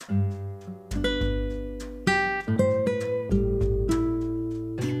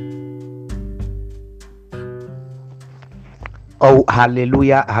Oh,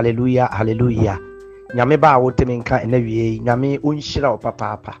 hallelujah, hallelujah, hallelujah. Nyame ba wote menka enawie, nyame onhyira wo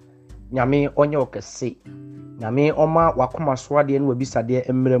papa. Nyame onye okese. Nyame oma wakoma soade ne wabisade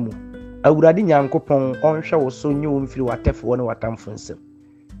emre mu. Awurade Nyankopɔn ɔnhwɛ wo so nye wo mfiri watefo ne watamfo nsem.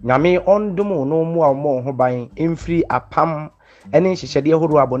 Nyame ɔndom no mu a mo ho ban emfiri apam ene hyehyede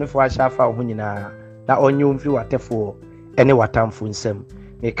horo abonefo ahyafa wo nyinaa na ɔnye wo mfiri watefo ene watamfo nsem.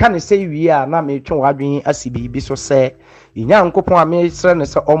 Me ka ne sɛ wie a na me twe wadwen asibi bi so sɛ Nyankopɔn a me srɛ ne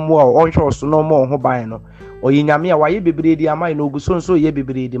sɛ ɔmmo a ɔnhwɛ so no mo ho ban no ɔyɛ Nyame a waye bebredi amai no oguso nso ye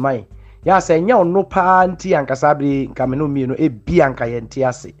bebredi mai ya sɛ nya ɔno paa nti ankasa bere nka me no mie no ebi anka ye nti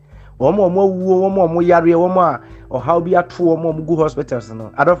ase wɔmo awuo wɔmo yare wɔmo a ɔhaw bi ato wɔmo gu hospitals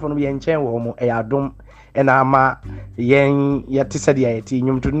no adɔfo no ye nkyɛn wɔmo ɛyɛ adom ɛna ama yɛn yɛte sɛ de ayɛti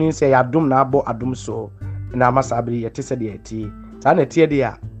nwumto ni sɛ yɛ adom na abɔ adom so na ama sabere yɛte sɛ de ayɛti saa na tie de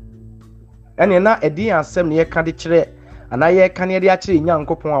a ɛne na ɛdi asɛm ne yɛka de kyerɛ ana yɛka ne de akyerɛ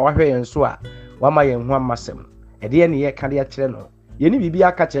Nyankopɔn a wahwɛ yɛn so a wama yɛn ho amasɛm ɛde ne yɛka de akyerɛ no yɛni bibi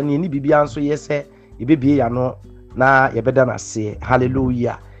aka kyerɛ no yɛni bibi anso yɛsɛ yɛbebie ya no na yɛbɛda no ase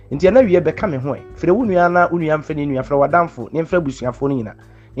hallelujah nti na wie bɛka me ho frɛ wo nua na wo nua mfɛ ne nua frɛ wadamfo ne mfɛ busuafo no nyina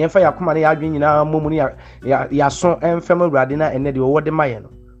ne mfɛ yakoma ne yadwen nyina momu ne yaso mfɛm Awurade na ɛne de wɔwɔ de ma yɛ no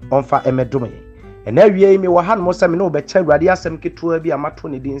ɔmfa ɛmɛdom yɛ ɛna wie me wɔ ha no sɛ me no bɛkyɛ Awurade asɛm ketewa bi amato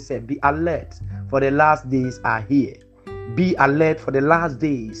ne din sɛ be alert for the last days are here. Be alert for the last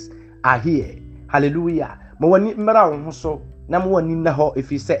days are here. Hallelujah. Ma wani mmara wo ho so na ma wani na ho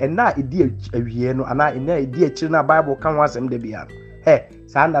efi se ena edi awie no ana ena edi akiri na Bible kan ho asem de bia no.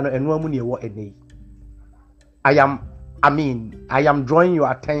 Saa nda no eno amu ne wo ene. I am drawing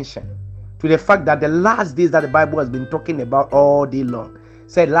your attention to the fact that the last days that the Bible has been talking about all day long.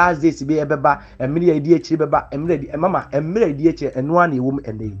 Said last days be ebeba emire edi akiri beba emire mama emire edi akiri eno ana ewo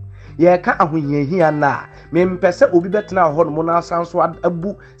ene. Ye ka ahohiahia na me mpese obi betena ho no na asanso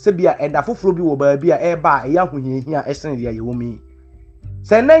abu se bia eda foforo bi wo ba bi a eba ya ahohiahia esen de ye wo mi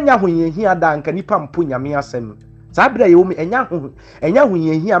se na nya ahohiahia da anka nipa mpo Nyame asem sa bra ye wo mi enya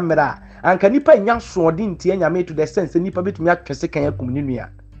ahohiahia mra anka nipa nya soode ntie Nyame to the sense nipa betumi atwese kan akum ni nua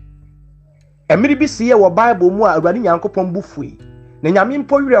emiri bi se ye wo Bible mu a Awurade Nyankopɔn bu fui na Nyame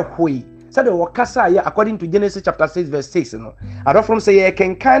mpo werɛ hoi said the wakasa ya according to Genesis chapter 6 verse 6 no ado from say ye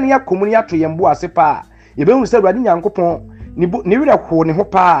kenkan ya komuni ato yembo ase pa ye be hu say Awurade Nyankopɔn ni werɛ ho ne ho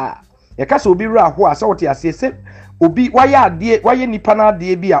pa ye kasa obi werɛ ho ase wote ase se obi waye nipa na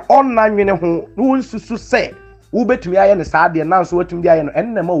ade bi a onna nwene ho no nsusu se wo betumi aye ne saa ade na so watumi aye no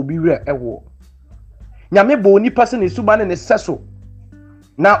enne ma obi werɛ ɛho Nyame bo nipa se ne suba ne seso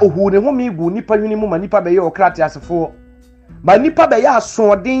na ohu ne ho mi gu nipa nwini mu ma nipa be ye okrate asefo ba nipa be ya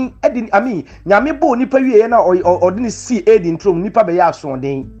asoden edi Nyame bo nipa wie na odini si edi ntrom nipa be ya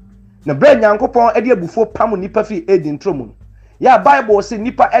asoden na bra Nyankopɔn edi abufo pam nipa fi edi ntrom ya Bible say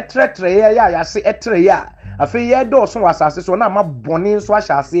nipa etretre ya se etre ya afi ye do so wasase so na ma bone so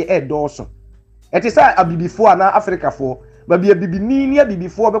ahyase edoso eti sa abibifo ana Africafo ba bia bibini ni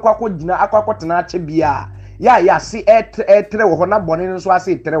abibifo be kwakọ gina akwakọtena ache bia ya se etre wo ho na bone so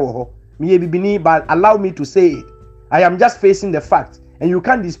ase etre wo ho me ye bibini but allow me to say it. I am just facing the fact, and you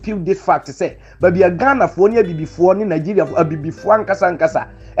can't dispute this fact. Say, but be a Ghana for near before ni Nigeria for a before ankasa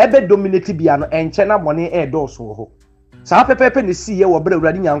ebe dominate biano and China money air doors ho. Sa pepe ni see ye wo bre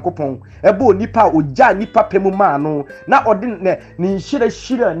Awurade Nyankopɔn ebo nipa oja nipa pemu ma no na odi ni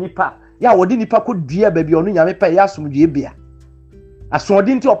hira nipa ya odi nipa ko dua ba bi onu Nyame pa ya asomdue bia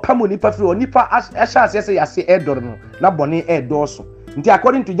asodi nti opam nipa firi o nipa ahyase se yase air door no na bone air doors. Nti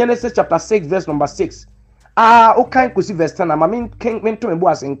according to Genesis chapter 6 verse number 6 okan kosi verse 10 na mamen mento mebo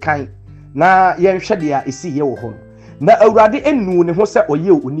asenkan na yenhwe de a esi ye wo ho na Awurade enu ne ho se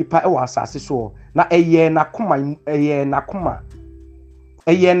oye onipa e wa asase so na eye na koma ne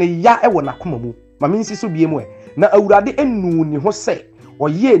ya e wo na koma mu mamen si so bie mu na Awurade enu ne ho se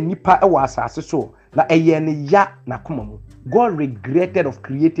oye nipa e wa asase so na eye ne ya na koma mu. God regretted of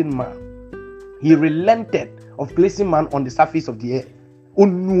creating man. He relented of placing man on the surface of the earth.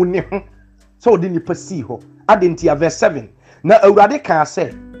 Onu ne ho so the nipa si ho adentia verse 7 na Awurade kan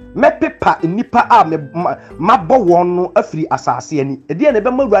say mepepa nipa a mabɔ wɔn no afiri asase ani ede na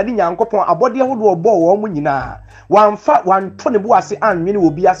be ma Awurade Nyankopɔn abɔde hodo ɔbɔ wɔn mu nyinaa wanto ne bo ase anwene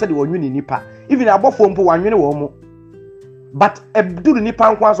obi ase de wɔnwene nipa even abɔfo mpo wanwene wɔn mu but ebduru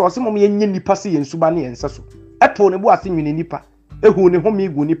nipa nko aso ɔse mom yenye nipa se yensuba ne yensa so ɛto ne bo ase nwene nipa ehu ne ho mi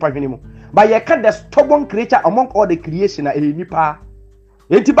gu nipa hwene mu but ye ka the stubborn creature among all the creation na nipa.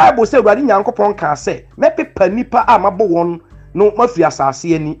 Enti Bible say Awurade Nyankopɔn ka say mepepa nipa a mabɔ wɔn no mafiri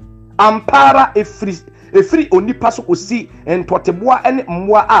asase ani ampara efiri onipa so kosi entoteboa ene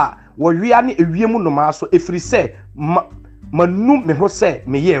mmoa a wɔwea ne ewiem no ma so efiri say manu me ho se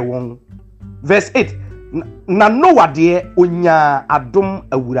me ye won. Verse 8. Na Noah de onya adom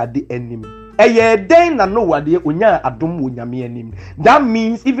awurade anim. Eye den na Noah de onya adom onyame anim. That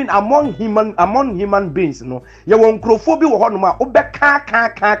means even among human beings no, ye won krofo bi wo ho no ma obeka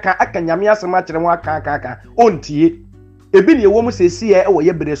ka aka nyame asem a kire ho aka ontie. Ebi ne wo mu sesi e wo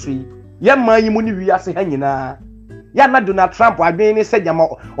ye bere so yi. Ye man yi mu ni wiase ha nyina. Ya na Donald Trump adwen ni se jama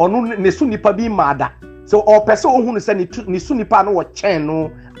onu ne su nipa bi maada. So o pese ohunu se ni su nipa no wo chen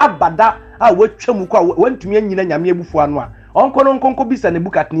no abada a watwam kwa wantumi anyina nyame abufu anu a onko bisa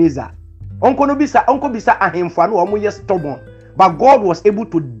Nebukadnezar onko bisa ahemfo anu omo yes stubborn, but God was able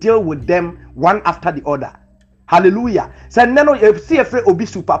to deal with them one after the other. Hallelujah. So neno see afre obi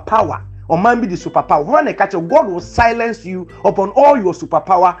superpower or man be the superpower. When I catch God will silence you upon all your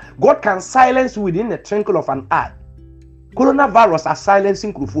superpower. God can silence you within the twinkle of an eye. Coronavirus are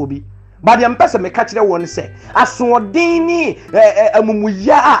silencing crofobia. But the empesa me catch the one say asodini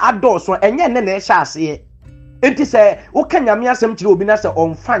amumuya adoso enye ne na ehya ase enti say wo ka nyame asem kire obi na say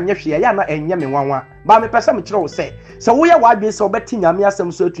onfa nye hwe ya na enye me nwanwa ba me pesa me kire wo say wo ya wadwe say obeti nyame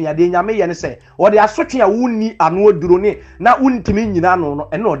asem so atun ya de nyame ye ne say wo de asotwe a wonni ano aduro ne na wontimi nyina no no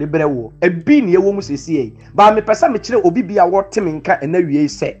ene ode bere wo ebi ne ewo mu sesi ba me pesa me kire obi bia wo teme nka ena wie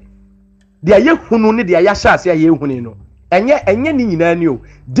say de aye hunu ne de aye hya ase aye hunu no enye ni nyina ni o.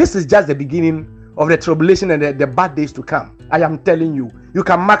 This is just the beginning of the tribulation and the bad days to come. I am telling you, you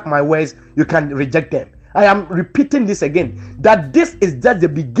can mark my words, you can reject them. I am repeating this again, that this is just the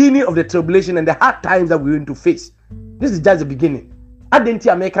beginning of the tribulation and the hard times that we're going to face. This is just the beginning.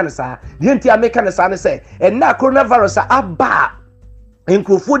 Adenti American sa, the anti-American sa say, and now coronavirus aba.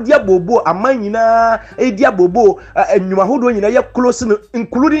 Enkrofo dia bobo amanyina dia bobo enwuma hodo nyina ya close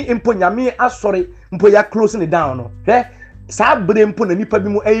including impo nyame asore mpo ya close ne down no hwe sa bre mpo na nipa bi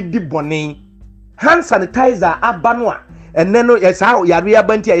mu di bone hand sanitizer aba no a enne no ya sa yare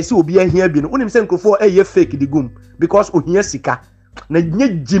abanti a se obi ahia bi no unim se enkrofo ye fake digum because ohia sika na nye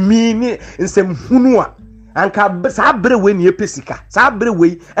jimi ni nsem hunu a anka sa bre we ne pesika sa bre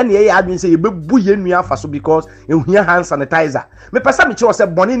we ene ye adwen se ye bebu ye nua afaso because ehia hand sanitizer me pesa me kire se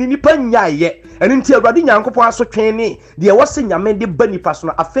bone ni nipa nyaaye ene nti awurade nyankopon aso twen ni de wo se nyame de ba nipa so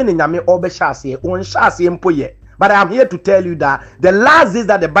no afa ne nyame obe hyase on hyase mpo ye. But I am here to tell you that the last days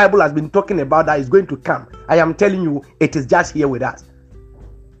that the Bible has been talking about that is going to come. I am telling you, it is just here with us.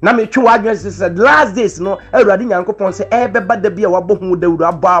 Na me twa adwen se last days no awurade nyankopon se beba da bia wabo hu dawuru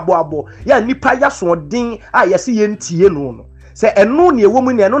abo ya nipa ya so den a yesi ye ntie no no se eno ne ewo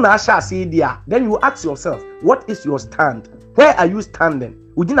mu ne eno na ahya ase dia. Then you ask yourself, what is your stand? Where are you standing?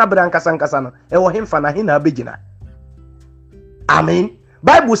 Ujina brankasa nkasa no e wo hemfa na he na abegina. Amen.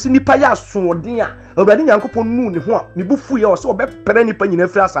 Bible si nipa ya so den a awurade nyankopon nu ne ho a ne bufu ye o se obepere nipa nyina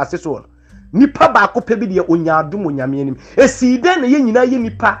fira asase so no nipa ba ko pe bi de onya adom onyame anim eside na ye nyina ye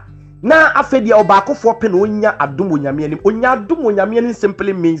nipa na afede obakofo pe na onya adom onyame anim onya adom onyame anim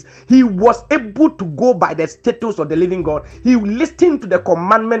simply means he was able to go by the status of the living God. He listened to the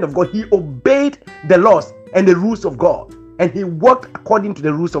commandment of God. He obeyed the laws and the rules of God, and he worked according to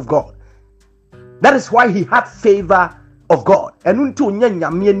the rules of God. That is why he had favor of God. And unto onya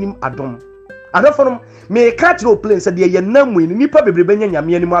nyame anim adom Adofom me catch no plane said ye namu ni nipa bebrebe nya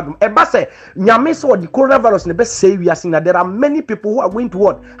nyame anim adom eba say nyame so the coronavirus ne be say we are seeing that there are many people who are going to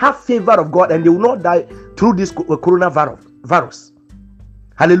what have favor of God and they will not die through this coronavirus.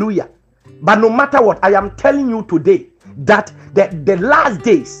 Hallelujah. But no matter what, I am telling you today that the last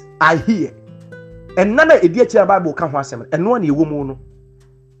days are here. And nana edi echi Bible kan ho asem and no na ewo mu no.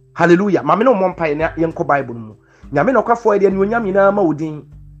 Hallelujah. Mame no mompa ye yenko Bible mu. Nyame no kwafo ede ne onyam nyina ma odin.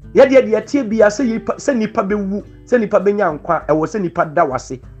 Ye tie bia se nipa bewu se nipa benya nkwa ewo se nipa da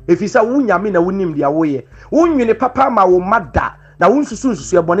wase efisa wu nyame na wonim dia woye wunwene papa ma wo mada na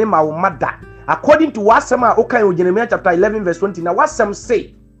wunsusu ebone ma wo mada according to wasem a okan Jeremiah chapter 11 verse 20 na wasem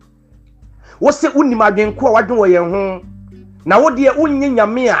say wo se unim adwenko a wadwen wo yen ho na wo de unye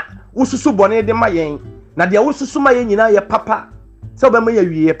nyame a wususu bone de ma yen na de wususu ma yen nyina ye papa se obema ye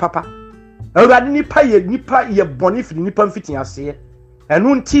wie papa awurade nipa ye bone firi nipa mfiti ase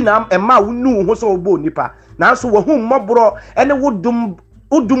enu nti na ema wonu ho so obo nipa na so wo hu mmobro ene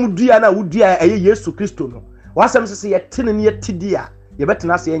wodum dua na wodua eye Yesu Kristo no wasem sese ye tene ne ye tidia ye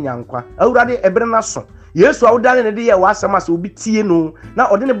betena se enyankwa awurade ebere na so Yesu awudane ne de ye wasem ase obi tie no na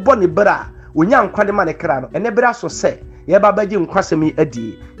ode ne bo ne bra onyankwa de ma ne kra no ene bere so se ye babaji nkwasemi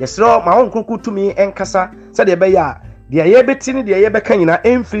adi ye sro ma won krokutumi enkasa se de be ya de ye betini de ye beka nyina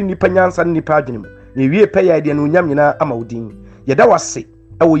emfiri nipa nyansa ne nipa adwenem ne wie pe ya de no nyam nyina ama odin yeda wase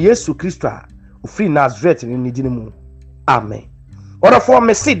ewo Yesu Kristo a ofri Nazareth ni dine mu. Amen. Order for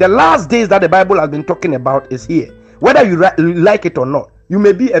me see the last days that the Bible has been talking about is here. whether you like it or not. You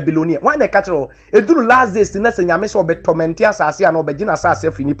may be a billionaire. Why na catch all? It do last days na say nyame so be tormentia asase and obegina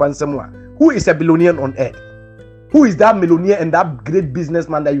asase fi nipa nsem a. Who is a billionaire on earth? Who is that millionaire and that great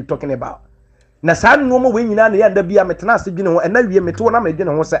businessman that you talking about? Na sa no mo we nyina na ya da bia metena ase dwene ho na wie meto na me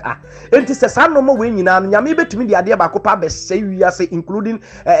dwene ho se enti se sa no mo we nyina no nyame betumi de ade ba ko pa be se wiase including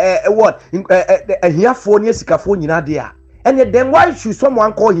what ahiafo ne sikafo nyina de a. And then why should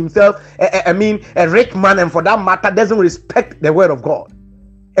someone call himself a rich man and for that matter doesn't respect the word of God?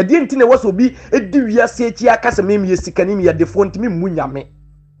 E di enti na wo so bi e di wiase echi aka se mem ye sikani me de fo ntimi mu nyame.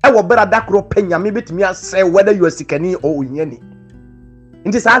 E wo bera da kro pe nyame betumi ase whether you are sikani or unyani.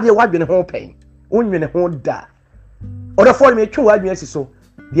 Enti sa de wa dwene ho pen. Onwene ho da. Oda for me twa wadwen asi so.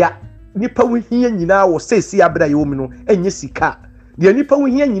 Dia nipa wo hia nyina wo sesi abra ye wo mu no enye sika. Dia nipa wo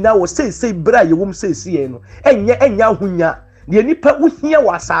hia nyina wo sesi bra ye wo mu sesi ye no enye ahunya. Dia nipa wo hia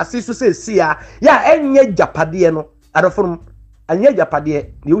wo asase so sesi ya enye japade no. Oda for anya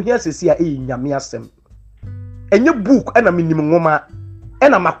japade dia wo hia sesi ya nyame asem. Enye book na minim ngoma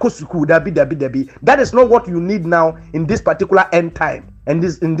ena makosuku dabi. That is not what you need now in this particular end time and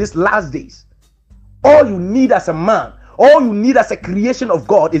in this last days. All you need as a man, all you need as a creation of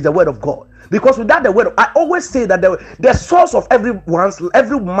God is the word of God. Because without the word, I always say that the source of every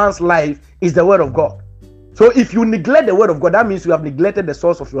man's life is the word of God. So if you neglect the word of God, that means you have neglected the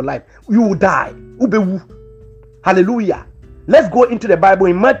source of your life. You will die. Ubewu. Hallelujah. Let's go into the Bible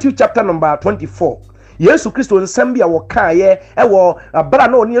in Matthew chapter number 24. Yesu Kristo nsem bia wo kaaye wo bra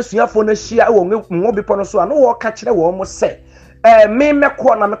na oni asuafo na hia wo ngobipo no so a no wo ka kire wo mo se me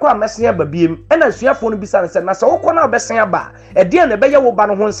mekọ na mekọ amesen aba biem ena asuafo no bisa se na se wokọ na obesen aba e de na beye wo ba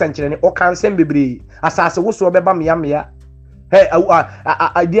no ho nsankire ne o kan sem bebre asase wo so beba mea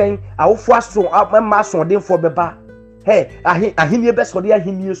adien awofo aso ma so denfo beba ahenie be so de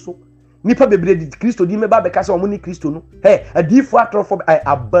ahenie so nipa bebre di Kristo di meba be ka se omuni Kristo no adifo atrofo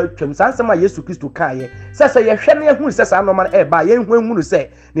abatwam sansema Yesu Kristo kaaye se ye hwe ne hu se sa no ma e ba ye hu no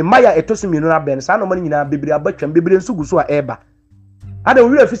se ne maya etosuminu na be sa no ma nyina bebre abatwam bebre nsugu so a eba ada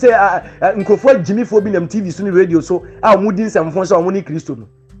we fi say nkofo jimifo bi nam TV so ni radio so a omudi nsamfo so omuni Kristo no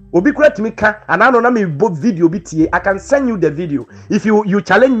obi kura timi ka anano na me bo video bi tie. I can send you the video. If you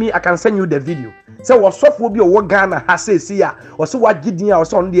challenge me, I can send you the video. Say wasofo bi o Ghana ha say si a o so wagidin a o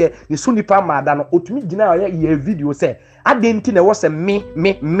so on de ni so nipa ma da no otumi gina ye video say adenti na wo say me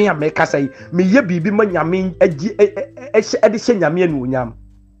ka say me ye bibi ma nyame agi ede hye nyame anu nyam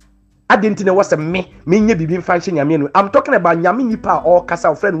adenti na wo say me nye bibi mfa hye nyame anu. I'm talking about nyame nipa or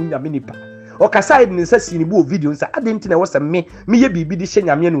kasa friend nyame nipa o kasa ide nsa sini bu video nsa adenti na wo say me ye bibi di hye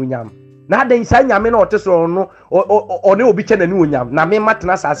nyame anu nyam na adan sa nyame na oteso no one obi che na ni onyam na me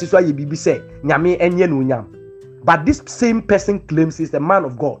matena asase so aye bibi say nyame enye na onyam. But this same person claims he's the man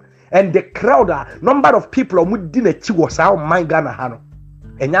of God, and the crowd number of people omudi na chi wo sa man Ghana ha no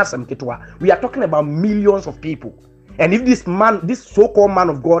enya asem ketwa. We are talking about millions of people, and if this so-called man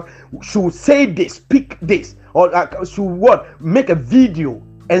of God should say this, speak this, or should make a video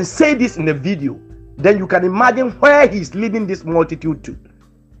and say this in the video, then you can imagine where he's leading this multitude to.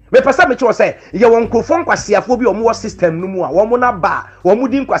 Me pesa me cho say ye won krofon kwasiafo bi omo system no mu a womo na ba womo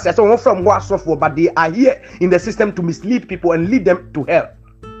din kwasiafo won from ho asofo, but they are here in the system to mislead people and lead them to hell.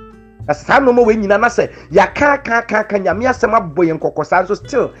 As no mo we nyina na say ya ka nyame asem aboye nkokosa so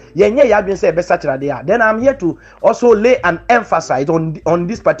still ye nye ya adwen say be sachira there. Then I'm here to also lay an emphasis on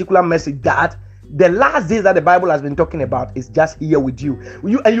this particular message that the last days that the Bible has been talking about is just here with you.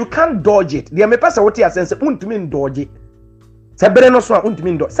 And you can't dodge it. There me pesa what you are saying say untumi dodge it. Sebere no so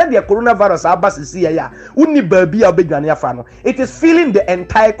untimi ndo said the coronavirus abasisi ya unni baby obedwane afa no. It is filling the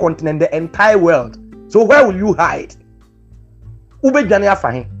entire continent, the entire world. So where will you hide? Ubedwane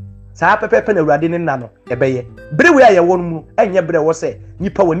afa he saa pepepe na urade ne nna no ebeye bere we aye won mu enye bere wo se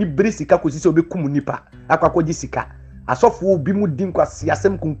nipa woni bere sika kosisi obekum nipa akwakoji sika asofo obi mu din kwase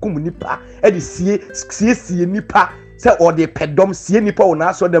asem kunkum nipa e de sie nipa se ode pedom sie nipa wona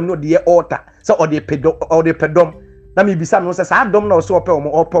aso dem no de altar se ode pedom na me bisa no se sa dom na so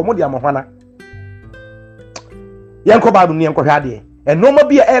ope de amahwana yenko baadu ne yenko hwade eno ma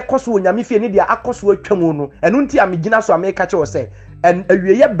bia e koso onyame fie ne dia akoso atwam no eno nti amegina so ameka che wo se en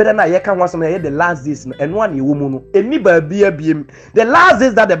awieye bere na ye ka ho asem ye the last days no eno an ye wo mu no eni ba bia biem. The last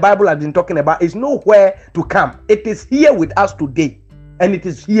days that the Bible has been talking about is nowhere to come. It is here with us today, and it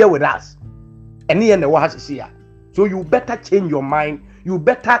is here with us. Eni ye ne wo hasisia. So you better change your mind. You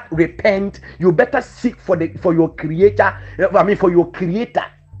better repent. You better seek for your creator. I mean for your creator.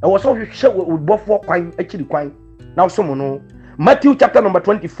 I was also share with both for kwan actually kwan. Now someone know Matthew chapter number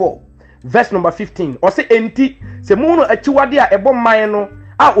 24 verse number 15. Or say enti se mu no achiwade a ebo man no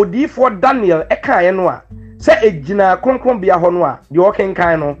a odifo Daniel ekae no a se ejina kronkron bia ho no a de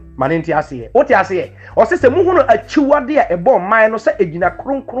okenkan no mane nti ase o ti ase o se muhu no achiwade a ebo man no se ejina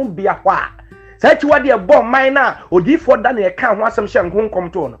kronkron bia ho a se achiwade ebo man na odifo da na e kan ho asem hye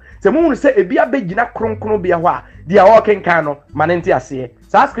nkonkom to no se muhu se ebia begina kronkron bia ho a de okenkan no mane nti ase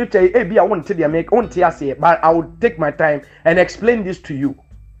sa scripture ebia wonte de make wonte ase but I will take my time and explain this to you.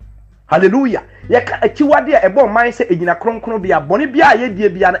 Hallelujah. Ye ka achiwade a ebo man se ejina kronkron bia bone bia ye die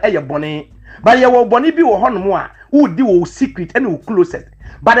bia na eye bone. But ye will boni bi wo hono a wo di wo secret and wo closet.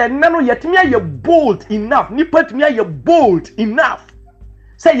 But no yetimi aye bold enough. Nipa timi aye bold enough.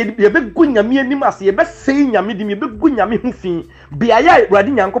 Say ye be gu nyame anim ase ye be sei nyame di me be gu nyame ho fi. Bia ya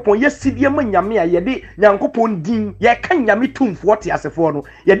Awurade Nyankopon ye sidie ma nyame a ye de Nyankopon din ye ka nyame tumfo te asefo no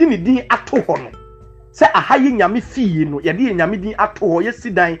ye de ne din ato ho no. Say ahaye nyame fi no ye de nyame din ato ho ye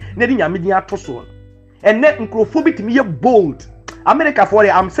sidan na de nyame din ato so. Enne nkrofo bitimi ye bold. America for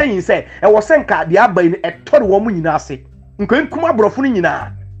I'm saying say e was senka de aba ni etore wo mu nyina ase nkankum abrofo ni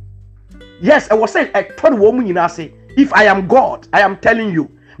nyina. Yes, I was saying etore wo mu nyina ase. If I am God, I am telling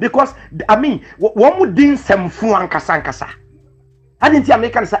you, because I mean wo mu din semfu ankasa adinti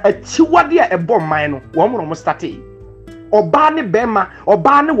America say achiwade a ebo man no wo mu no start oba ne bema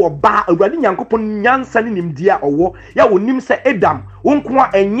oba ne wo ba Awurade Nyankopon nyansa ne nimdia owo ya wonim se Adam wonko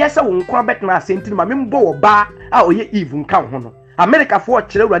a enye se wonko betna asenti ma membo wo ba a oye Eve nka ho no. America for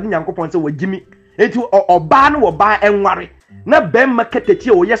kire Awurade Nyankopon se wagimi enti oba ne wo ba enware na bema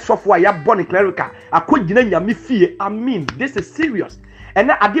ketechi o ye sofo a ya born clerical akogina nyame fie. I mean this is serious. And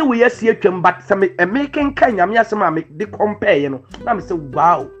na ade we yesi atwam but some American kan nyame asem a me de compare no na me say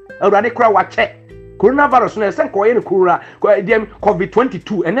wow Awurade kura wa che coronavirus no sen ko ye ne kura dem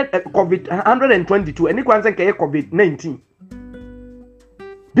COVID-22 and COVID-122 and kwan sen ke COVID-19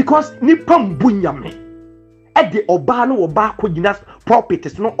 because nipa mbunyame e de oba no oba kogina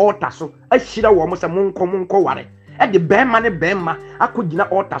pulpit no altar so ahira wo mo se monko ware e de bema ne bema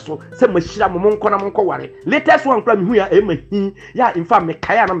akogina altar so se mahira mo monko na monko ware latest one kra me hu ya e mahi ya in fact me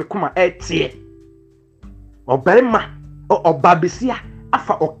kaya na me koma e tie obarema obabesia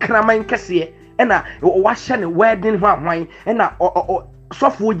afa okraman kese ena wahye ne wedding ho ahwan ena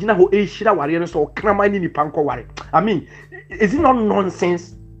sofo ogina ho ehira ware no so okraman ni nipa nko ware. I mean, is it not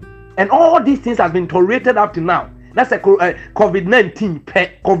nonsense? And all these things has been tolerated up to now. That's a COVID-19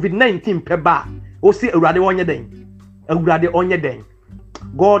 pe ba. O see Awurade onye den. Awurade onye den.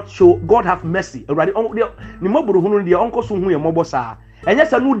 God have mercy. Awurade ni moburu hunu de onko so hu ye mobo saa. Enye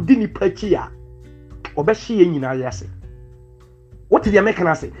sa no di ni pachi a obehye ye nyina yase. What did you make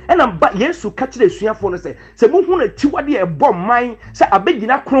an say? And I'm but yes, to catch the suafo no say. Se mo hu na tiwade e bom man say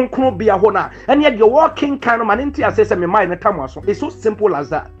abegina kronkron bia ho na. And yet you walking kind of man into say me mind na tamaso. It's so simple as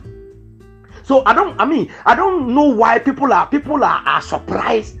that. So I don't know why people are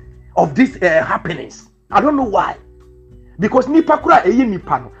surprised of this happenings. I don't know why. Because nipa kura eye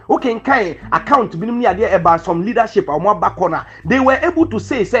nipa no. Okay, nkai account binim ni ade about some leadership or more back corner. They were able to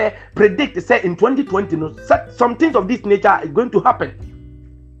say predict say in 2020 no some things of this nature are going to happen.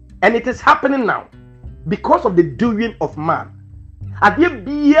 And it is happening now because of the doing of man. Ade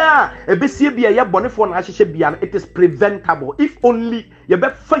bia ebesie bia ye bonefo na ahihye bia it is preventable if only ye be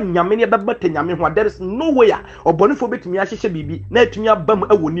fa nyame ne be beta nyame ho. There is no way obonefo betumi ahihye bibi na atumi abam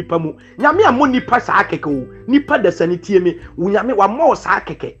ewo nipa mu. Nyame amo nipa saa keke o nipa da sanitie me nyame wa mo saa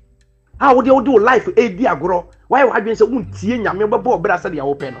keke ha wo de life e di agoro why wadwen se wontie nyame bebo obra se de ya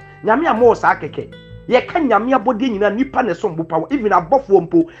wo pe no nyame amo saa keke ye ka nyame abode nyina nipa ne so mbopa even abofo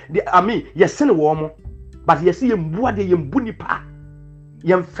mpo I mean ye sene wo mo but ye se ye mbu ade ye mbu nipa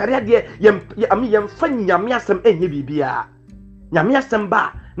yem fere de yem fa nyame asem enye bibia nyame asem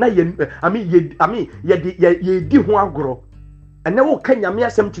ba na ye ye di ho agoro ene wo ka nyame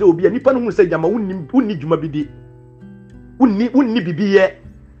asem kire obi nipa no hu se jama wonni djuma bidi wonni bibiye.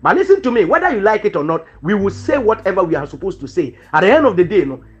 But listen to me, whether you like it or not, we will say whatever we are supposed to say. At the end of the day,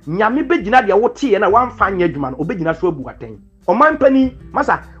 no, nyame begina dia wotie na wan fa nya djuma no obegina so abu aten oman pani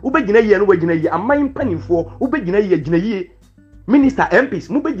masa ubegina ye no wagina ye aman panimfo ubegina ye gina ye Minister MPs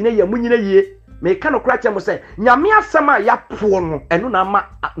mu begina ye munyina ye me ka no kra che mo se nyame asema ya po no eno na ma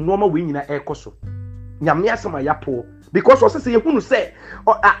no ma we nyina ekoso nyame asema ya po because o se ye hunu se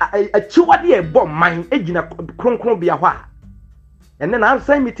a chiwade e bom man egina kronkron bia ho a ene na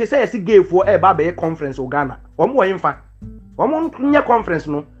ansan mi te se yesi gayfo e ba be conference o Ghana omo wo yemfa omo nya conference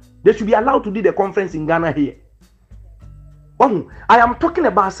no they should be allowed to do the conference in Ghana here. I am talking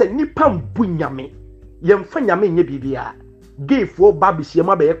about say nipa mbu nyame yemfa nyame nye bibia gayfo ba bi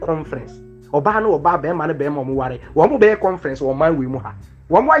siema be conference oba na oba be ma na be ma mo ware wo mo be conference wo man we mu ha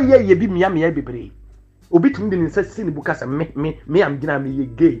wo mo ye bi mia bebre obi tum bi nsa sisi ni buka se me am gina me ye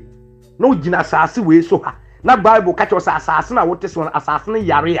gay no gina saase we so ha na Bible catch us assassin na what is one assassin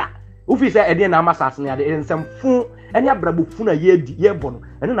yarea. Ufi say e dey na ama assassin ya dey ensem fu ene abrabo fu na ye di ye bono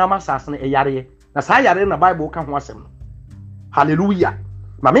ene na ama assassin e yare na sa yare na Bible ka ho asem. Hallelujah.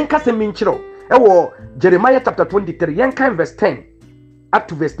 Ma men kasem min kiro e wo Jeremiah chapter 23 yen kan verse 10 up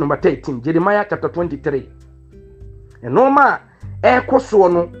to verse number 13. Jeremiah chapter 23. Eno ma e koso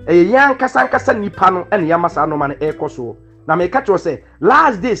no e yan kasa nipa no ene yamasa no ma na e koso. Na me catch us say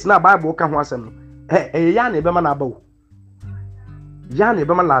last days na Bible ka ho asem no. Ya na ebe ma na abawo. Ya na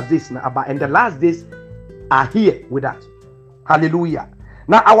ebe ma last days na aba, and the last days are here with us. Hallelujah.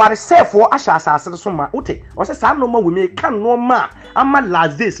 Na our self for asha asase so ma uti o se sa no ma we me kan no ma ama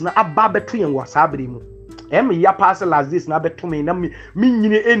last days na aba beto yen wa sabere mu em ya pass last days na beto me na me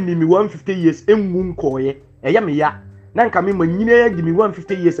nyine enimi 150 years enwu nkoye eya me ya na nka me nyine ya gimi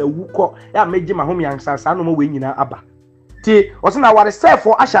 150 years awu ko ya meji ma hom yansa sa no ma we nyina aba ti o se na our self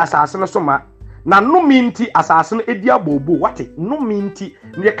for asha asase so ma na no minti asase no edi abobo wate no minti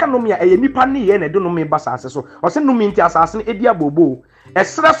ne ka no me ya nipa ne ye na de no me ba asase so o se no minti asase no edi abobo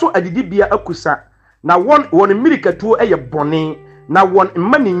esra so adidibia akusa na won mirikatu eye bone na won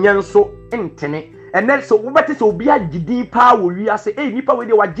mani nyanso entene enel so wobete so obi agidin pa wo wiase nipa we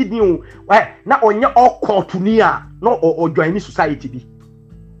de wagidin o na onye okotuni a no ojoin society bi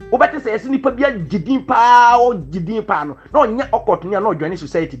wobete se ese nipa bi agidin pa o gidin pa no na onye okotuni a na ojoin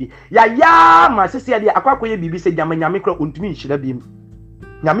society bi ya ma sese de akwakoye bibi se jama nyame kra ontumi nhira bi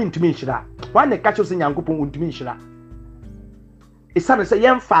nyame ntumi nhira wane kacho se nyankopon ontumi nhira isane se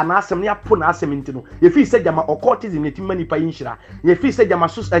yemfa na asem ne apo na asem ntino ye fi se jama occultism ne timani pa yinhira ye fi se jama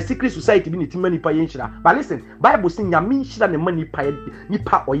secret society bi ne timani pa yinhira but listen Bible say nyame nhira ne mani pa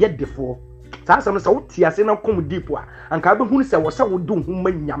nipa oyedefo sa asem se wotia se na kom deep a anka be hunu se wo se wo do hu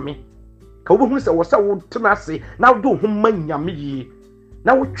manyame ka wo hunu se wo se wo tena se na wo do hu manyame yi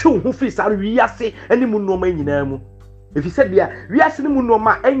na wo twe hu fi sa wiase animu no manyina mu. If you said there, we are seeing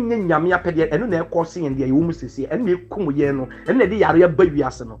Munoma and Yamia Pedia and no coursing and the Umusi and me come yeno and the area baby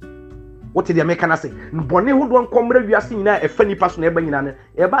arsenal. What did the American say? Bonnie who don't come we are seeing a funny person ever in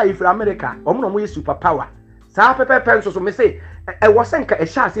if America, Omo superpower. Sa pepe pencils may say, I was a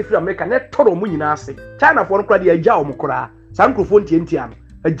chance if America net total munasi. China for one a jaw mokora, Sanko Fontian,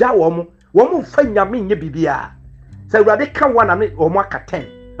 a jaw woman won't find Yamin Yabibia. So radical one and or more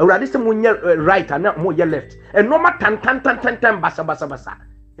 10. Already some right and not more left. And no matter tan basa.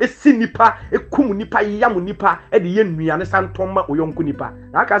 A sinipa, a kumunipa, yamunipa, at the end, me and Santoma or Yonkunipa.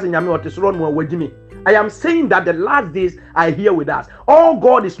 I am saying that the last days are here with us. All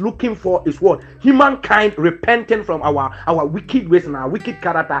God is looking for is what? Humankind repenting from our wicked ways and our wicked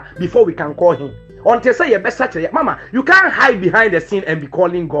character before we can call him. Until say, Mama, you can't hide behind the scene and be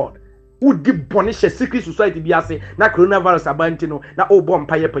calling God. Who did punish a secret society be as na coronavirus abantino na obo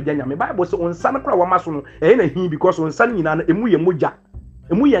mpaye paganya me Bible say on san kra wa maso no na hin because on san nyina na emu ye moja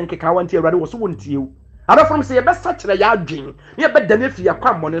emu ye nkeka wanti awrade wo so wontie wu ada from say ye be sachira ya adwen ye be dane fi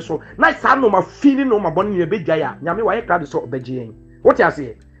akwa mmone so na sa no ma fini no ma bone ye be gya nyame wa ye kra de so obegye what you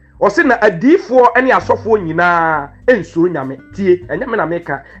say o se na adifo ene asofo nyina ensuro nyame tie enyame na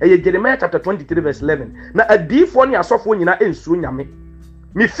meka eye Jeremiah chapter 23 verse 11 na adifo ne asofo nyina ensuro nyame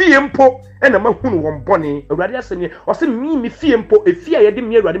mi fie mpo ena mahunu won bone awurade aseni o se mi fie mpo efie ye de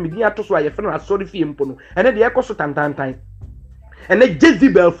mi awurade mi din ato so aye fe na asori fie mpo no ene de ekoso tantantan ene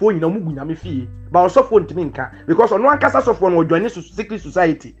Jezebel fo nyina mugu nyame fie ba osofo ntimi nka because ono ankasa sofo no join secret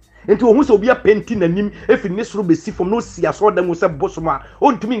society enti ohun se obi apenti nanim efi ne soro besi fom no si aso da mu se bosoma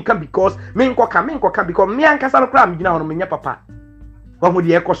o ntimi nka because me nkoka because me ankasa no kra mgina hono menya papa wahu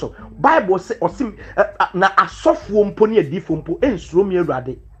de ekoso Bible say osim na asofo mpo ne adifo mpo ensuro mi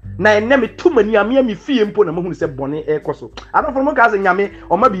awurade na enne me tumani ame mi fie mpo na mahunu se bone ekoso adofo mo ka se nyame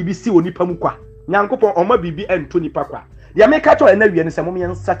oma bibi si onipa mu kwa nyankopon oma bibi ento nipa kwa ya me ka to ena wie ne se mo me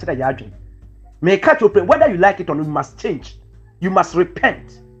nsa kira ya adwen me ka to whether you like it or not, you must change, you must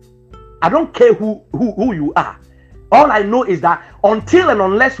repent. I don't care who you are. All I know is that until and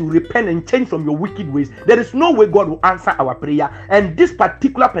unless you repent and change from your wicked ways, there is no way God will answer our prayer. And this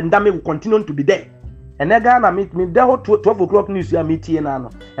particular pandemic will continue to be there. And then Ghana meet me the whole 12 o'clock news here meet here now.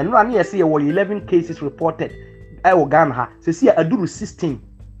 And no I see 11 cases reported. Ghana say see aduru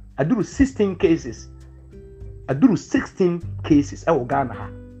 16 cases. Aduru 16 cases Ghana.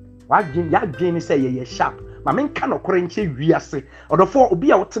 Why Jane say ye sharp. My men cannot quench we say, or the four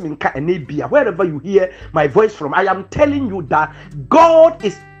be out to wherever you hear my voice from. I am telling you that God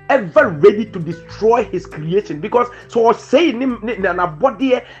is ever ready to destroy his creation because so saying na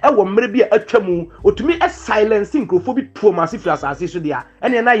body e wo maybe a twemu or to me a silencing crophobic trauma if you as so there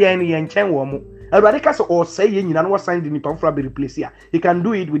and na ye nchen wo mu Awurade ka so or say ye nyina no sign the nipa fra be replace here. He can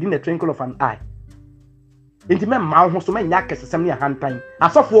do it within the twinkle of an eye. Enti me ma ho so me nya kesesem ne hantan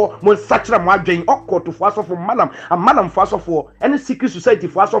asofo mo sachira mo adwen okotofo asofo manam fo asofo ene secret society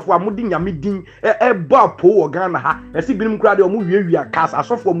fo asofo amudi nyame din bo apo wo Ghana ha esi binim kura de o mo wiawia cast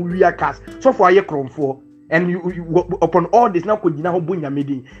asofo mo wia cast sofo aye kromfo and you upon all this na ko gina ho bo nyame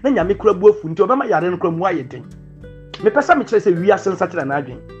din na nyame kura bu afu nti obema yare no kura mu aye den me pesa me kire se wia sen sachira na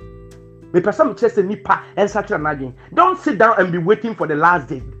adwen me person chest nipa and such an again. Don't sit down and be waiting for the last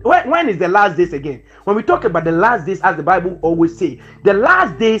day. When is the last days again? When we talk about the last days, as the Bible always say, the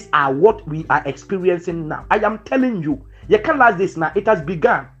last days are what we are experiencing now. I am telling you, you can last days now. It has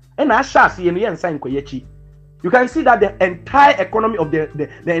begun. And I shall see you can see that the entire economy of the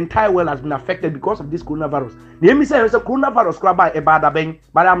entire world has been affected because of this coronavirus. The me say it's a coronavirus,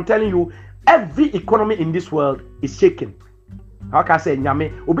 but I'm telling you, every economy in this world is shaking. How can I say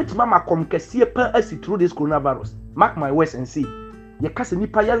nyame obetima makom kese pa asi through this coronavirus. Mark my words and see. Ye kase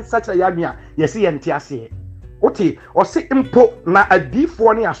nipa yan sacha ya nua ye se ye nte ase. Oti o se impo na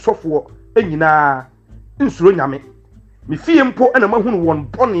adifo ne asofo enyina nsuro nyame. Me fie mpo na mahunu won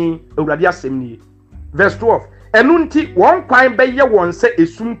bone awurade asem ni. Verse 12. Enu nti won kwan be ye won se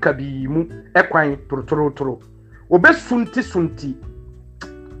esum kabi mu ekwan torotoro. Obesunti.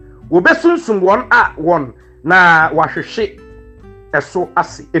 Obesunsum won a won na wahwehwe eso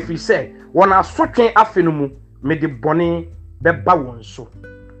ase efi se wona asotwen afe no mu me de bone beba won so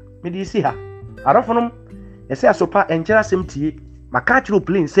me de isi ha arafonom ese asopa enjera semtie maka chiro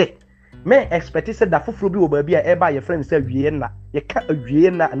plane se me expect se da foforo bi wo ba bi a eba ye friend se awie na ye ka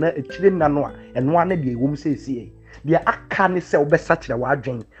awie na na akire na no a eno ana de ewom se esi de aka ne se obesa kire wa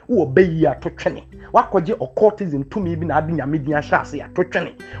adwen wo bayi atotwene wakoje occultism tumi bi na ade nyame din ahya ase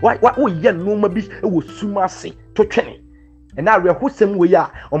atotwene wo ye no ma bi wo suma ase totwene. And now we are wholesome way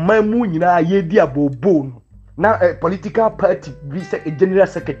on my moon, ye dear bone. Now a political party be a general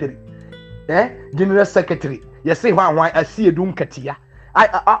secretary. General secretary. You say why I see a doom katia.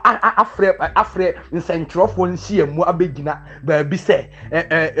 Afraid in central one see a more beginner, but be say,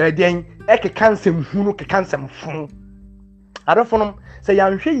 then Eke cancer, who can some phone. I don't know, say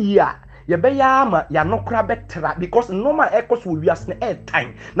I'm sure ya. Ya be ya no kra betra because normal echoes will be as air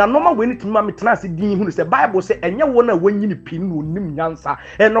time. Now normal we need to ma metna se din hu se Bible say enye wo na wanyini pin no nim nyansa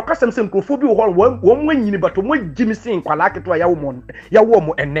e no kasem se mkrofo bi wo wanyini bato mo gimi sin kwala keto ya wo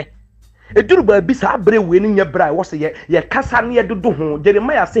mo enne eduru ba bi sa abre we ni nya bra wo se ye kasa ne ye dodo ho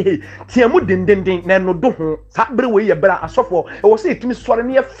Jeremiah say hey tiamu dindindin na no do ho sa abre we ye bra asofo e wo say etimi sore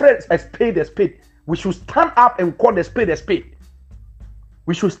ne ye friends a spade. We should stand up and call the spade a spade.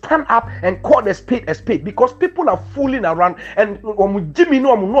 We should stand up and call the spade a spade because people are fooling around and Jimmy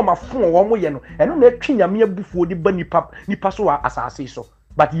no ma phone wo ye no eno na atwi nyame abufuo di ba nipa so asase so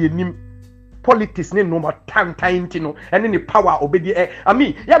but ye nim politics ne no ma tantanti no ene ni power obedi I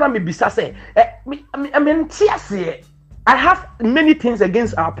mean ya na me bisa say I have many things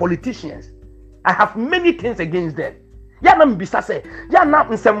against our politicians. I have many things against them. Ya na mbisa se ya na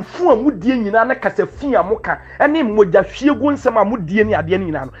nsemfu amudie nyina na kasafin amoka ene moja hwiegu nsem amudie ne ade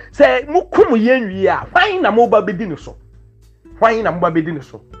nyina no se mukum ye nwie a hwan na mo ba bedi no so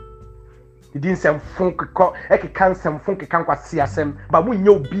idi nsemfu keko ekeka nsemfu keka nkwase asem ba mu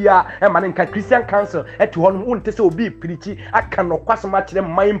nya obia e ma ne nka Christian Council eti ho no unte se obi preach aka no kwasema kire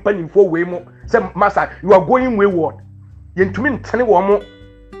man panimfo we mu se masa you are going wayward yentumi ntene wo mo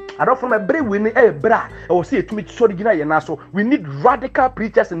I don't from a brave winning bra or say to me so we need radical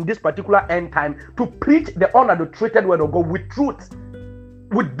preachers in this particular end time to preach the unadulterated word of God with truth,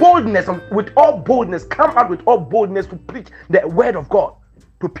 with boldness, with all boldness. Come out with all boldness to preach the word of God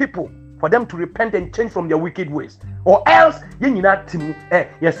to people for them to repent and change from their wicked ways. Or else, timu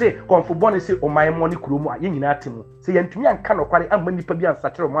you say, confubon say, oh my money krumo, timu. Say, yentumi and cano quality and many pabi and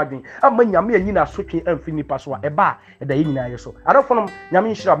satire margin, and when yammy and yina switching and fini paswa, a bar at the yina so. I don't follow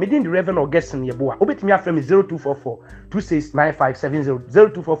Yamin Shah, meeting the reverend or guest in your boa. Obit me after me 0244 269570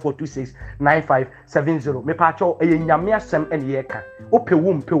 0244 269570. Me pacho a yamia sem and yeka. Ope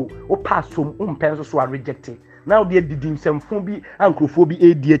womb pill, or pass some pencils who are rejected. Now they did him some phobia and crophobi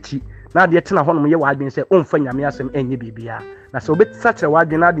ADH. Now the etina hono ye wadwen se onfa nyame asem enye bibia na se obet sache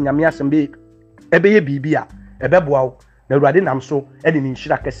wadwen na de nyame asem be ebeye bibia ebeboa wo na urade nam so e de ni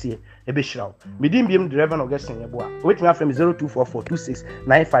nhira kase ebe hirawo medim biem de reverend Augustine yeboa wetimi afem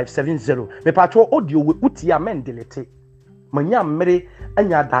 0244269570 me patro audio we uti amendelete manya mmere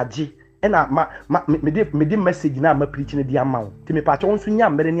anya daji ena me message na ma preach na di amawo ti me patro nso nya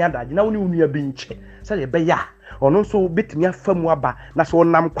mmere ni adaji na woni unu abi nche se ye be ya ono so betimi afamu aba na so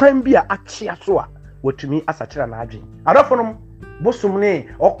nam kwan bi a achia so a wotumi asachira na adwen adofonom bosom ne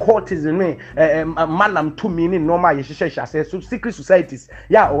occultism ne manam to me ne normal ye hyehyɛ so secret societies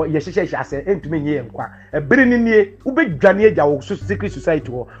ya ye hyehyɛ ase entumi nye nkwa bere ne nie ubedwane agya wo so secret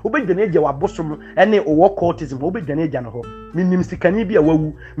society ho ubedwane agya wa bosom ne occultism ubedwane agya no ho minim sikani bi a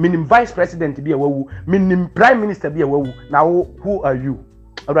wawu minim vice president bi a wawu minim prime minister bi a wawu na who are you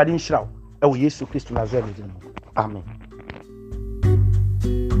awurade nhyira wo Yesu Kristo Nazareth. Amen.